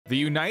The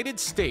United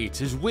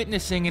States is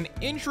witnessing an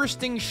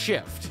interesting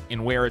shift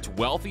in where its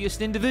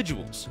wealthiest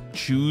individuals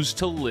choose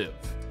to live.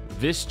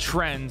 This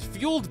trend,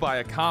 fueled by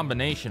a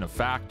combination of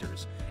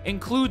factors,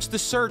 includes the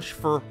search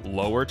for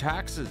lower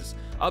taxes,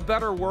 a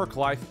better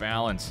work-life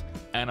balance,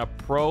 and a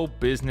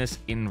pro-business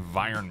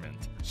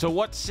environment. So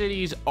what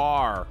cities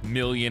are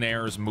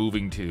millionaires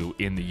moving to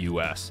in the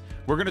US?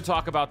 We're going to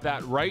talk about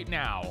that right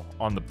now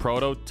on the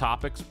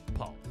Prototopics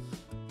Pulse.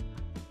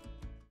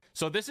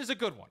 So this is a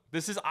good one.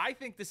 I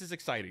think this is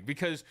exciting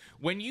because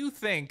when you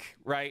think,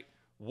 right,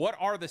 what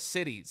are the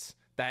cities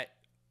that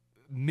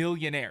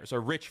millionaires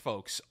or rich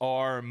folks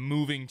are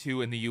moving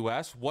to in the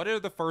US, what are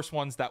the first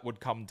ones that would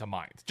come to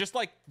mind? Just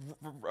like,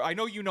 I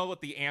know you know what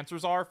the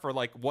answers are for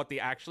like what they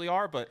actually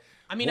are, but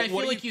I mean, I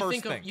feel like you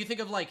think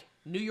of like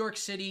New York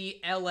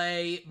City,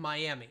 LA,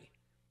 Miami,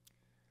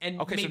 and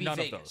okay, maybe so none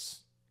Vegas. Of those.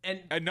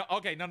 And no,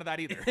 okay, none of that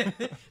either.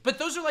 But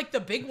those are like the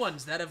big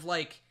ones that have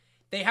like,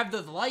 they have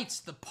the lights,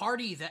 the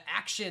party, the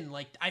action.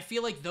 Like, I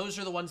feel like those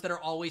are the ones that are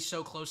always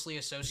so closely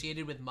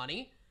associated with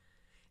money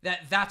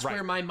that's right.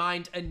 Where my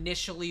mind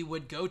initially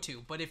would go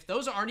to. But if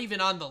those aren't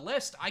even on the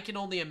list, I can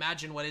only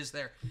imagine what is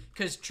there.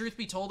 Because truth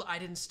be told, I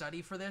didn't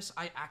study for this.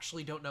 I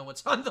actually don't know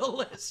what's on the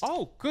list.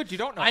 Oh, good. You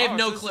don't know. I have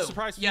no clue. clue. This is a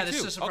surprise for yeah, you this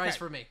too. is a surprise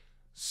for me.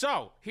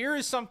 So here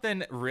is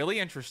something really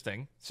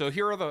interesting. So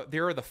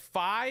there are the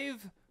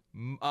 5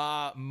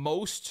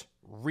 most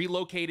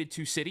relocated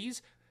to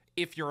cities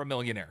if you're a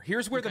millionaire.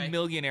 Here's where the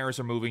millionaires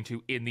are moving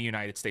to in the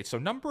United States. So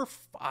number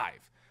 5,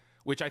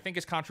 which I think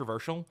is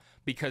controversial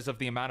because of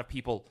the amount of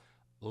people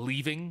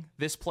leaving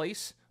this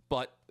place,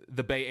 but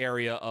the Bay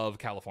Area of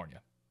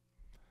California.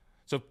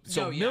 So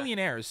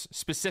millionaires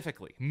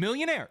specifically,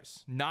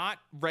 millionaires, not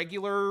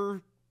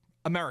regular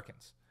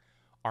Americans,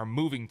 are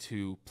moving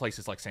to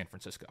places like San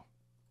Francisco.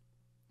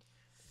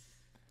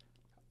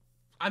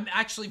 I'm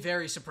actually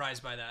very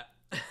surprised by that.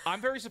 I'm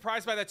very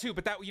surprised by that too,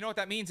 but that, you know what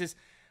that means is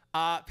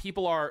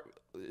people are,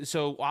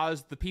 so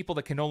as the people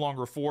that can no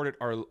longer afford it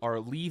are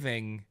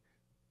leaving,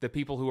 the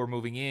people who are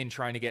moving in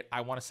trying to get,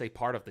 I want to say,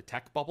 part of the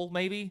tech bubble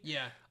maybe.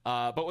 Yeah.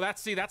 But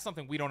that's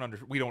something we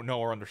don't know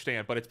or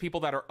understand, but it's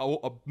people that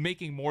are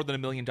making more than $1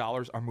 million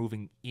are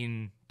moving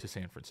into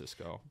San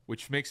Francisco,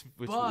 which is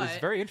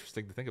very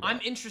interesting to think about.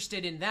 I'm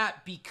interested in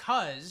that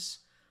because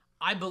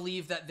I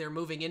believe that they're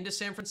moving into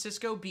San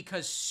Francisco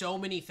because so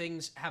many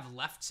things have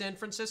left San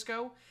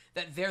Francisco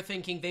that they're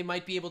thinking they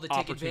might be able to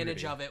take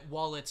advantage of it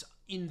while it's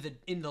in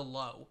the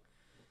low.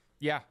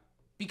 Yeah.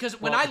 Because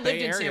when I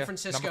lived in San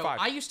Francisco,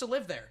 I used to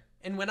live there.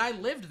 And when I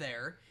lived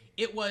there,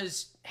 it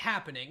was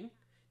happening.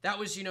 That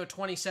was,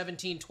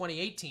 2017,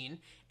 2018.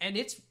 And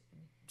it's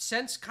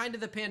since kind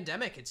of the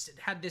pandemic, it's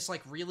had this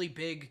like really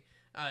big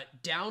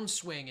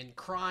downswing in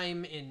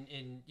crime,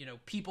 in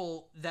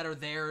people that are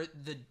there.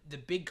 The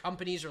big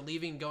companies are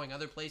leaving and going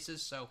other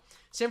places. So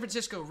San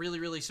Francisco, really,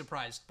 really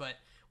surprised. But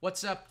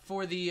what's up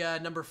for the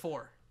number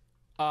 4?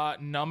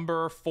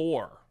 Number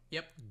 4.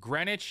 Yep.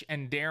 Greenwich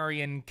and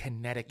Darien,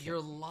 Connecticut. You're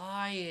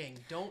lying.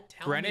 Don't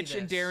tell me Greenwich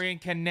and Darien,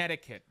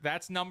 Connecticut.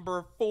 That's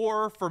number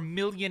 4 for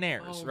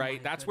millionaires,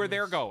 right? That's where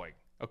they're going,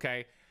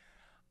 okay?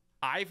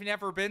 I've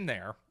never been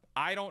there.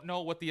 I don't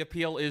know what the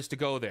appeal is to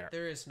go there.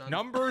 There is none.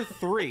 Number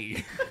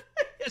 3.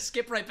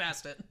 Skip right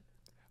past it.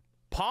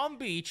 Palm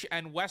Beach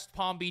and West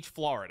Palm Beach,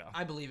 Florida.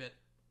 I believe it.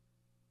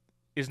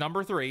 Is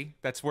number 3.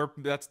 That's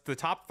the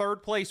top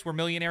 3rd place where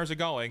millionaires are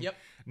going. Yep.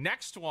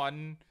 Next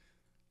one,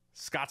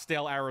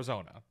 Scottsdale,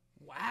 Arizona.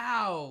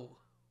 Wow.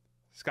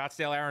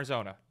 Scottsdale,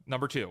 Arizona.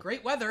 Number 2.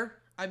 Great weather.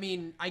 I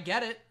mean, I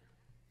get it.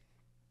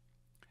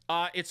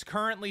 It's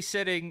currently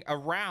sitting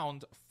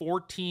around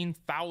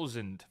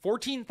 14,000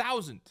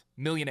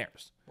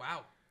 millionaires.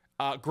 Wow.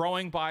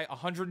 Growing by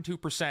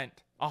 102%.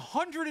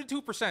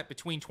 102%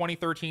 between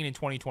 2013 and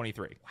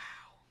 2023. Wow.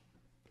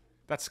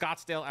 That's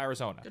Scottsdale,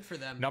 Arizona. Good for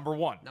them. Number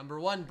 1. Number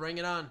 1, bring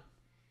it on.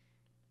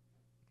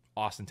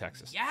 Austin,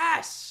 Texas.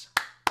 Yes!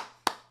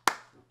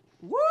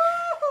 Woo!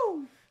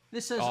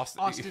 This says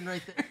Austin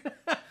right there.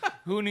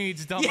 Who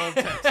needs double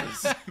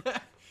Texas?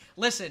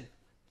 Listen,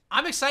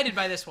 I'm excited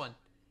by this one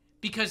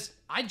because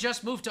I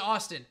just moved to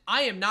Austin.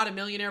 I am not a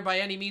millionaire by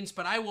any means,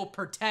 but I will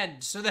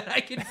pretend so that I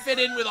can fit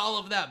in with all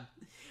of them.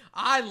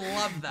 I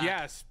love that.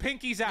 Yes,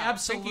 pinkies out.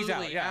 Absolutely, pinkies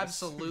out, yes.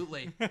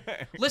 Absolutely.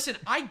 Listen,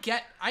 I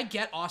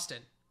get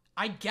Austin.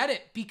 I get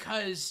it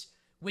because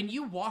when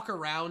you walk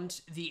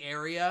around the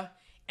area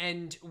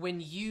and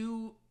when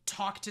you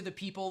talk to the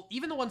people,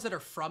 even the ones that are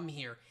from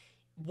here,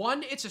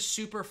 1, it's a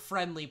super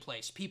friendly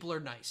place. People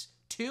are nice.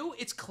 2,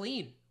 it's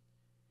clean.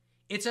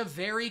 It's a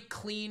very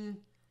clean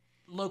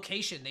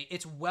location.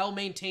 It's well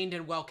maintained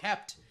and well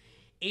kept.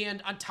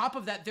 And on top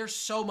of that, there's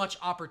so much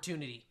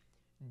opportunity.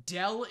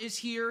 Dell is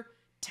here.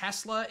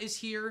 Tesla is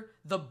here.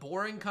 The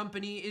Boring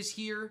Company is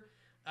here.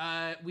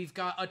 We've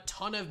got a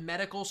ton of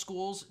medical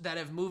schools that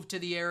have moved to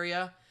the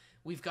area.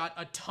 We've got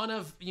a ton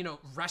of,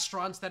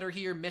 restaurants that are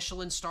here,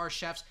 Michelin star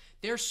chefs.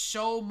 There's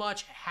so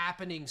much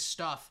happening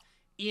stuff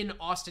in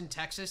Austin,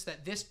 Texas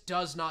that this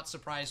does not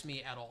surprise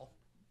me at all.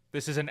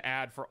 This is an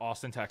ad for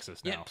Austin,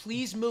 Texas now. Yeah,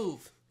 please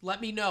move.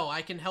 Let me know.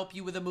 I can help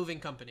you with a moving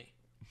company.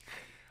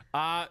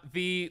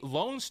 The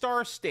Lone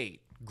Star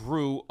State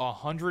grew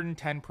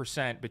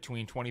 110%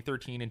 between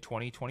 2013 and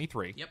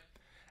 2023. Yep.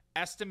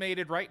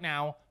 Estimated right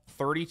now,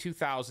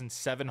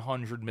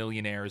 32,700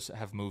 millionaires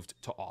have moved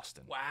to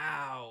Austin.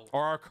 Wow.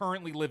 Or are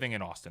currently living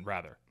in Austin,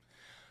 rather.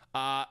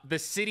 The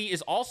city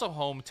is also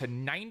home to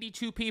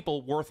 92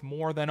 people worth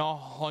more than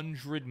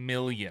 $100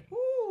 million.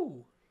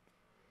 Ooh.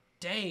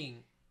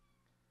 Dang.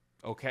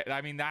 Okay,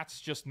 I mean, that's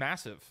just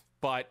massive.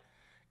 But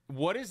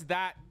what is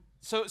that?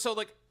 So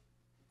like,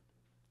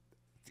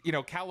 you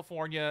know,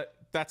 California,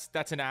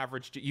 that's an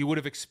average. You would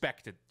have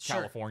expected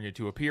California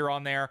to appear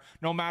on there,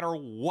 no matter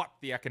what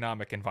the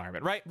economic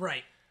environment, right?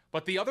 Right.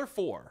 But the other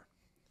four,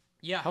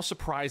 how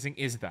surprising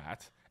is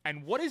that?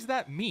 And what does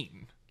that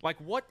mean? Like,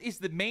 what is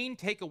the main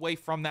takeaway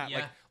from that?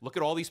 Like, look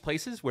at all these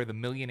places where the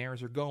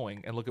millionaires are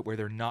going, and look at where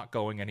they're not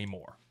going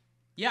anymore.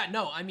 Yeah,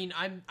 no, I mean,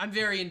 I'm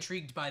very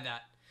intrigued by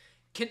that.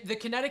 The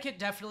Connecticut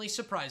definitely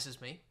surprises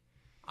me.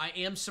 I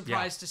am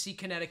surprised to see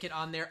Connecticut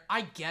on there.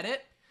 I get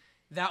it.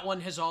 That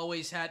one has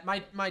always had...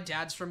 My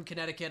dad's from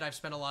Connecticut. I've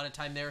spent a lot of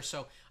time there,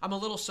 so I'm a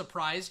little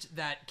surprised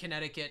that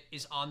Connecticut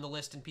is on the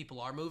list and people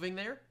are moving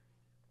there.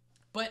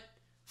 But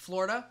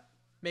Florida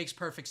makes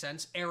perfect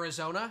sense.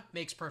 Arizona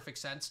makes perfect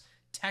sense.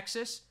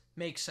 Texas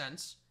makes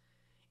sense.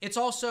 It's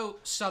also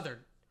Southern.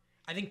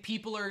 I think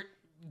people are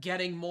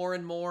getting more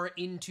and more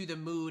into the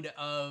mood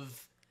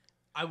of,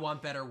 I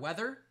want better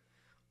weather.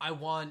 I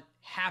want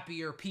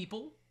happier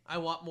people. I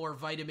want more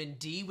vitamin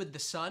D with the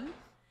sun.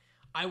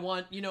 I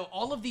want, you know,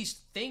 all of these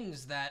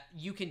things that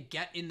you can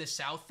get in the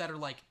South that are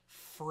like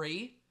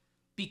free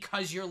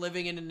because you're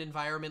living in an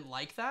environment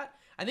like that.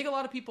 I think a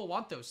lot of people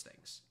want those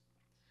things.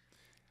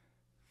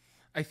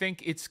 I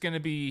think it's going to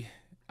be,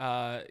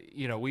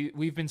 you know,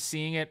 we've been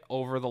seeing it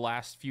over the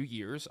last few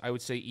years. I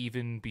would say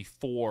even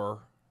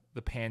before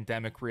the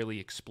pandemic really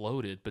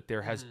exploded, but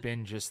there has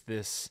been just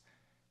this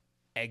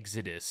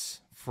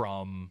exodus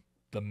from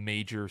the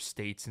major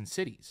states and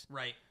cities.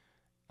 Right.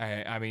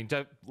 I mean,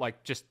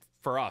 like, just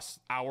for us,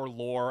 our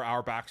lore,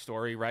 our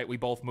backstory, right? We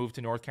both moved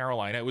to North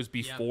Carolina. It was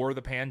before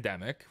the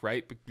pandemic,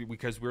 right?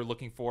 Because we were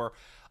looking for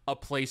a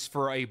place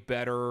for a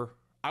better,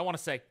 I want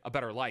to say, a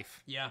better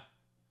life. Yeah.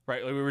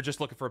 Right? Like, we were just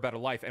looking for a better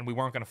life, and we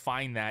weren't going to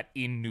find that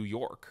in New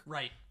York.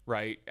 Right.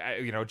 Right?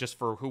 You know, just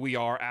for who we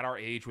are at our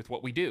age with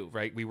what we do,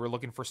 right? We were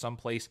looking for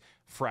someplace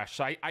fresh.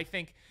 So I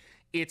think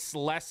it's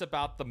less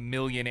about the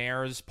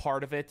millionaires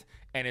part of it,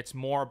 and it's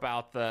more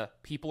about the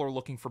people are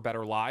looking for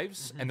better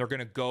lives, and they're going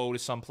to go to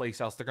someplace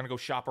else. They're going to go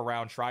shop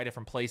around, try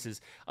different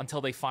places until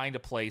they find a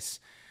place.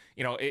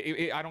 You know,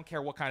 I don't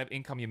care what kind of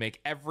income you make.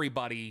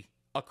 Everybody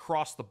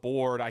across the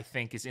board, I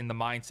think, is in the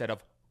mindset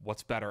of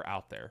what's better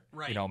out there.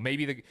 Right. You know,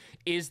 maybe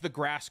is the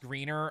grass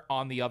greener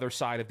on the other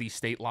side of these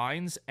state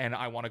lines, and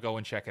I want to go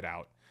and check it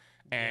out.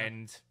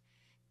 And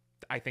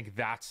I think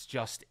that's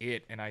just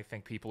it. And I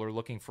think people are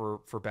looking for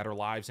better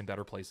lives and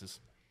better places.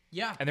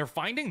 Yeah. And they're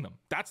finding them.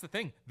 That's the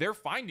thing. They're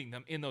finding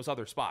them in those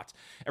other spots.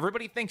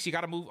 Everybody thinks you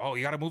got to move. Oh,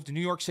 you got to move to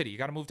New York City. You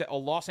got to move to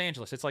Los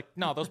Angeles. It's like,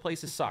 no, those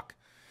places suck.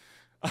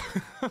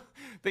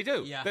 They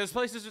do. Yeah. Those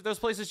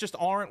places just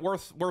aren't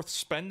worth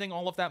spending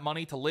all of that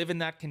money to live in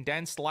that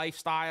condensed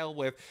lifestyle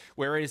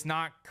where it is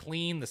not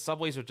clean. The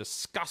subways are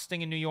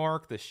disgusting in New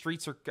York. The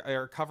streets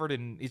are covered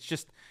in, it's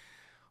just,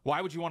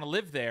 why would you want to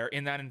live there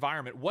in that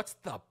environment? What's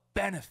the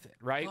benefit,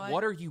 right? But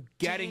what are you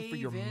getting for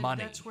your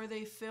money? That's where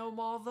they film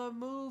all the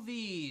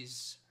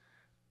movies.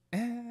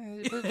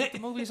 But the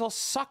movies all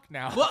suck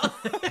now. Well,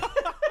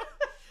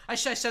 I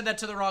said that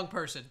to the wrong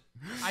person.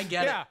 I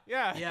get it.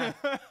 Yeah.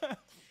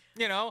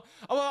 You know,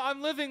 well,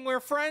 I'm living where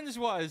Friends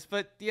was,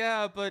 but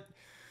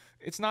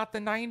it's not the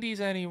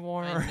 90s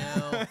anymore. I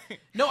know.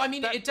 No, I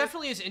mean, it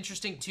definitely is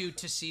interesting, too,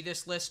 to see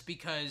this list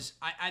because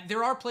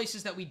there are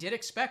places that we did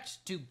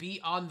expect to be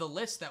on the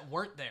list that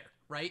weren't there,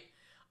 right?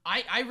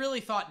 I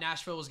really thought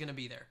Nashville was going to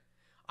be there.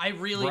 I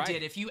really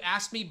did. If you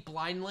asked me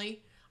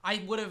blindly,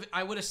 I would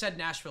have said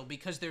Nashville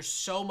because there's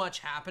so much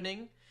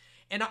happening.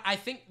 And I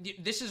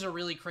think this is a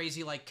really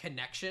crazy, like,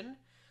 connection,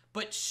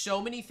 but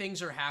so many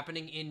things are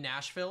happening in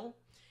Nashville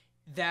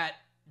that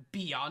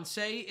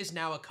Beyonce is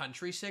now a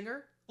country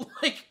singer.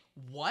 Like,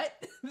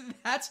 what?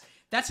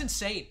 That's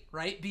insane,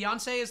 right?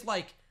 Beyonce is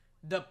like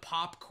the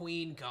pop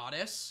queen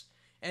goddess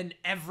and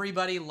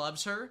everybody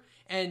loves her,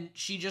 and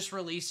she just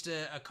released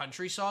a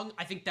country song.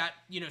 I think that,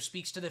 you know,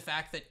 speaks to the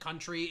fact that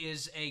country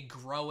is a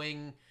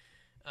growing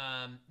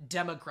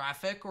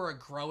demographic or a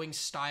growing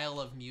style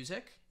of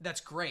music.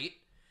 That's great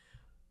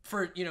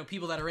for, you know,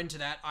 people that are into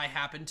that. I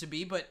happen to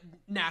be, but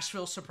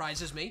Nashville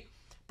surprises me.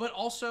 But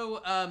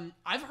also,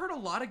 I've heard a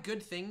lot of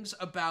good things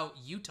about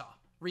Utah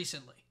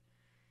recently.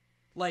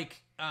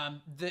 Like,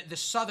 the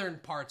southern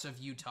parts of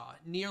Utah,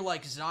 near,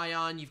 like,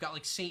 Zion, you've got,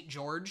 like, St.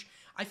 George.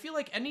 I feel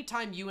like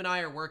anytime you and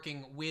I are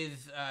working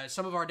with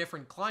some of our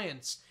different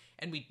clients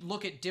and we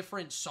look at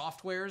different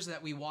softwares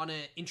that we want to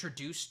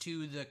introduce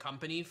to the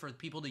company for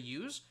people to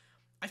use,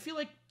 I feel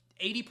like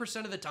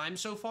 80% of the time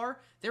so far,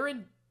 they're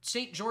in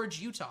St.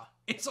 George, Utah.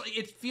 It's like,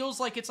 it feels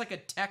like it's like a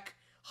tech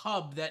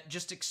hub that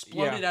just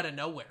exploded out of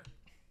nowhere.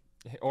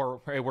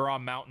 or hey, we're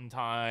on mountain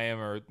time,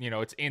 or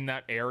it's in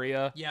that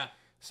area. Yeah.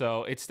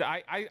 So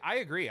I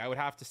agree. I would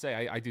have to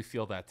say I do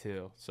feel that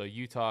too. So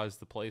Utah is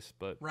the place,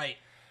 but right.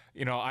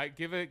 I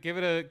give it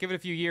a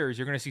few years.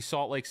 You're gonna see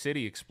Salt Lake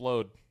City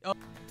explode. Oh.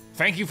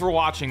 Thank you for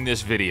watching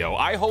this video.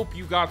 I hope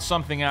you got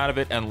something out of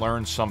it and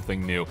learned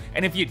something new.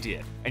 And if you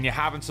did, and you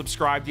haven't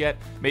subscribed yet,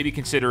 maybe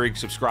considering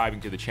subscribing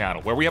to the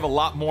channel, where we have a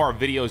lot more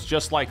videos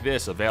just like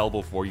this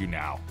available for you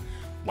now.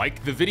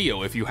 Like the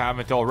video if you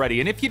haven't already,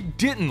 and if you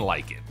didn't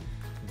like it,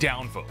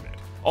 downvote it.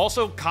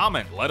 Also,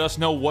 comment, let us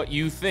know what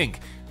you think.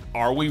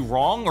 Are we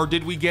wrong or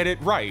did we get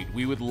it right?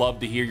 We would love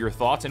to hear your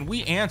thoughts, and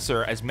we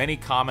answer as many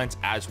comments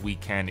as we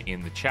can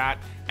in the chat,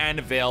 and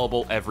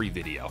available every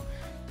video.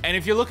 And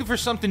if you're looking for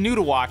something new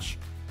to watch,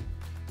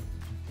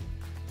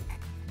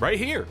 right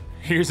here,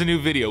 here's a new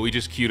video we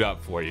just queued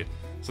up for you.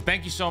 So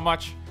thank you so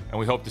much, and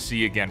we hope to see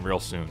you again real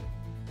soon.